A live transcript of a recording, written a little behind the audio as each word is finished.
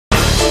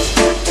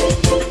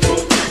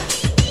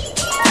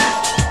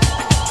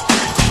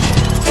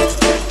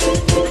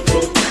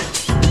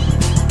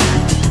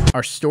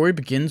Our story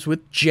begins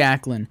with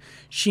Jaclyn.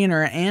 She and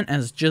her aunt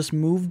has just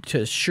moved to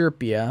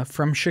Sherpia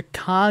from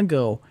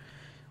Chicago,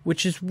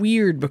 which is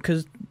weird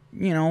because,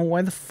 you know,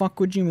 why the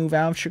fuck would you move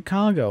out of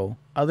Chicago?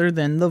 Other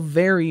than the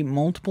very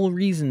multiple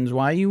reasons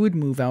why you would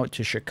move out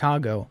to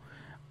Chicago.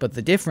 But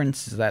the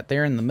difference is that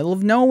they're in the middle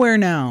of nowhere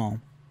now.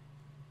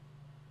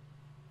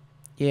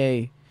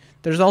 Yay.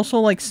 There's also,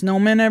 like,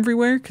 snowmen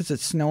everywhere because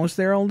it snows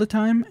there all the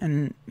time.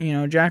 And, you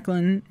know,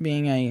 Jaclyn,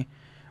 being a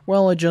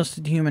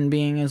well-adjusted human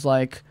being, is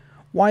like,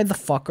 why the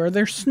fuck are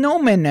there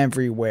snowmen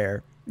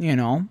everywhere? You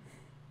know,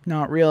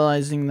 not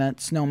realizing that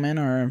snowmen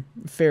are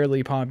a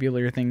fairly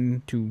popular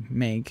thing to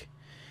make.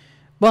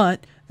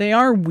 But they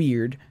are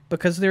weird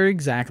because they're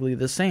exactly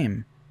the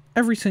same.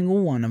 Every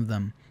single one of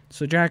them.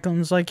 So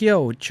Jaclyn's like,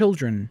 yo,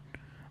 children,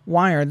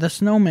 why are the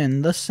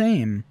snowmen the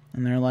same?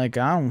 And they're like,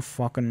 I don't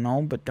fucking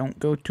know, but don't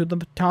go to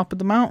the top of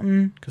the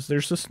mountain because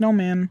there's a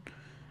snowman.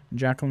 And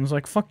Jaclyn's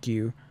like, fuck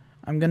you.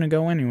 I'm gonna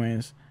go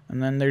anyways.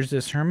 And then there's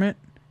this hermit.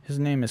 His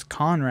name is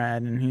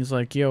Conrad, and he's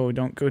like, yo,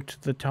 don't go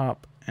to the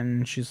top.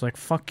 And she's like,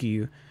 fuck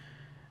you.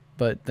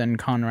 But then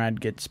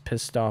Conrad gets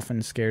pissed off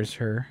and scares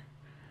her.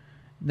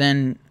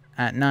 Then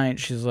at night,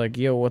 she's like,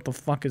 yo, what the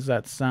fuck is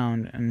that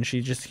sound? And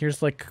she just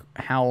hears, like,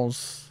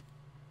 howls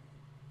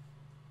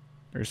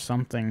or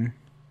something.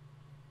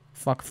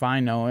 Fuck if I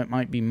know. It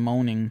might be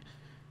moaning.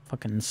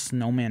 Fucking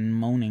snowman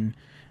moaning.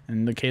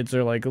 And the kids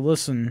are like,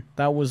 listen,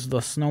 that was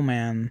the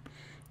snowman.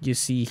 You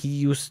see, he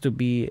used to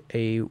be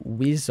a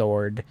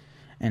wizard,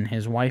 and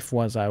his wife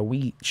was a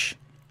witch.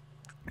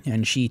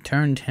 And she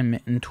turned him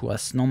into a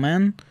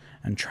snowman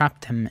and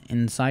trapped him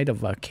inside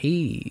of a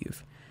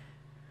cave.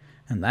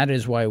 And that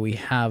is why we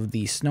have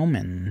the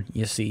snowmen,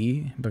 you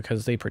see,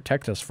 because they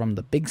protect us from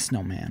the big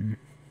snowman.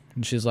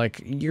 And she's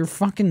like, you're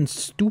fucking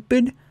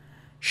stupid?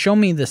 Show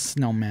me the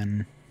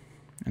snowman.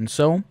 And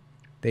so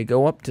they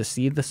go up to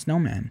see the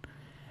snowman.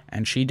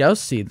 And she does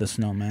see the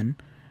snowman.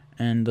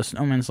 And the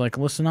snowman's like,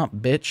 listen up,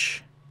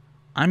 bitch.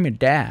 I'm your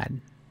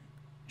dad.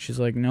 She's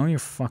like, no, you're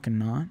fucking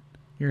not.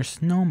 You're a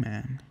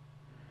snowman.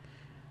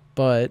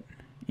 But,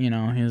 you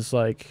know, he's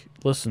like,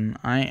 listen,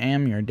 I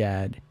am your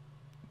dad,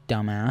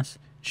 dumbass.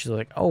 She's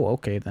like, oh,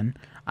 okay then.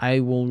 I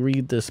will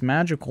read this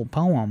magical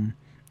poem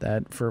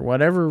that for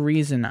whatever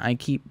reason I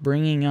keep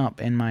bringing up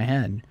in my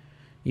head.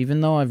 Even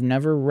though I've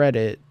never read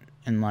it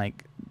in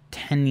like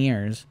 10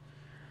 years.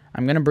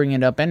 I'm going to bring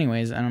it up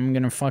anyways, and I'm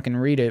going to fucking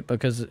read it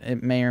because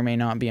it may or may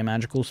not be a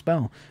magical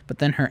spell. But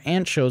then her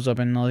aunt shows up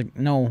and like,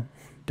 no,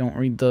 don't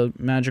read the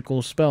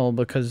magical spell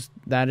because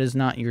that is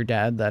not your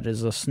dad, that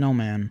is a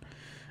snowman.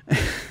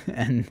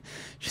 And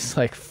she's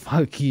like,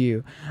 fuck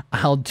you,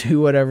 I'll do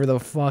whatever the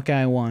fuck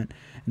I want.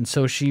 And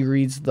so she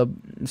reads the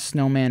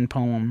snowman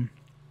poem,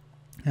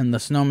 and the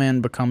snowman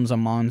becomes a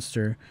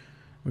monster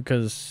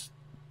because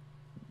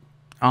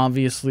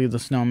obviously the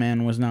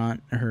snowman was not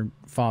her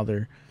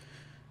father.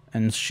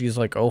 And she's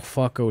like, oh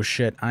fuck, oh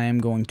shit, I am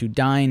going to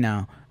die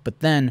now. But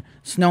then,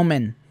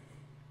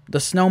 the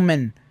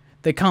snowmen,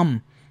 they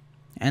come.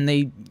 And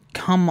they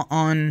come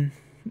on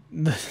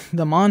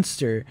the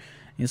monster.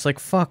 He's like,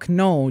 fuck,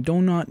 no,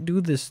 do not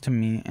do this to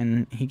me.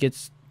 And he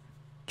gets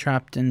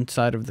trapped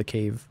inside of the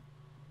cave.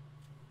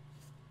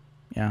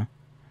 Yeah.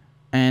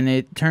 And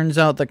it turns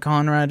out that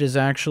Conrad is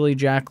actually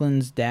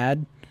Jaclyn's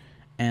dad.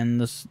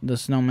 And the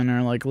snowmen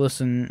are like,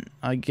 listen,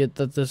 I get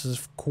that this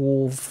is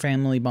cool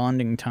family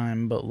bonding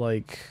time, but,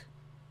 like,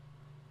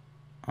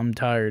 I'm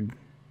tired.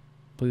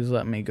 Please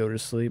let me go to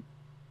sleep.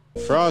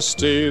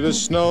 Frosty the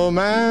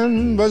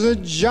snowman was a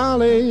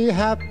jolly,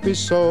 happy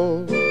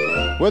soul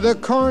with a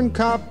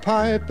corncob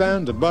pipe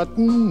and a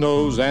button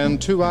nose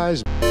and 2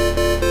 eyes.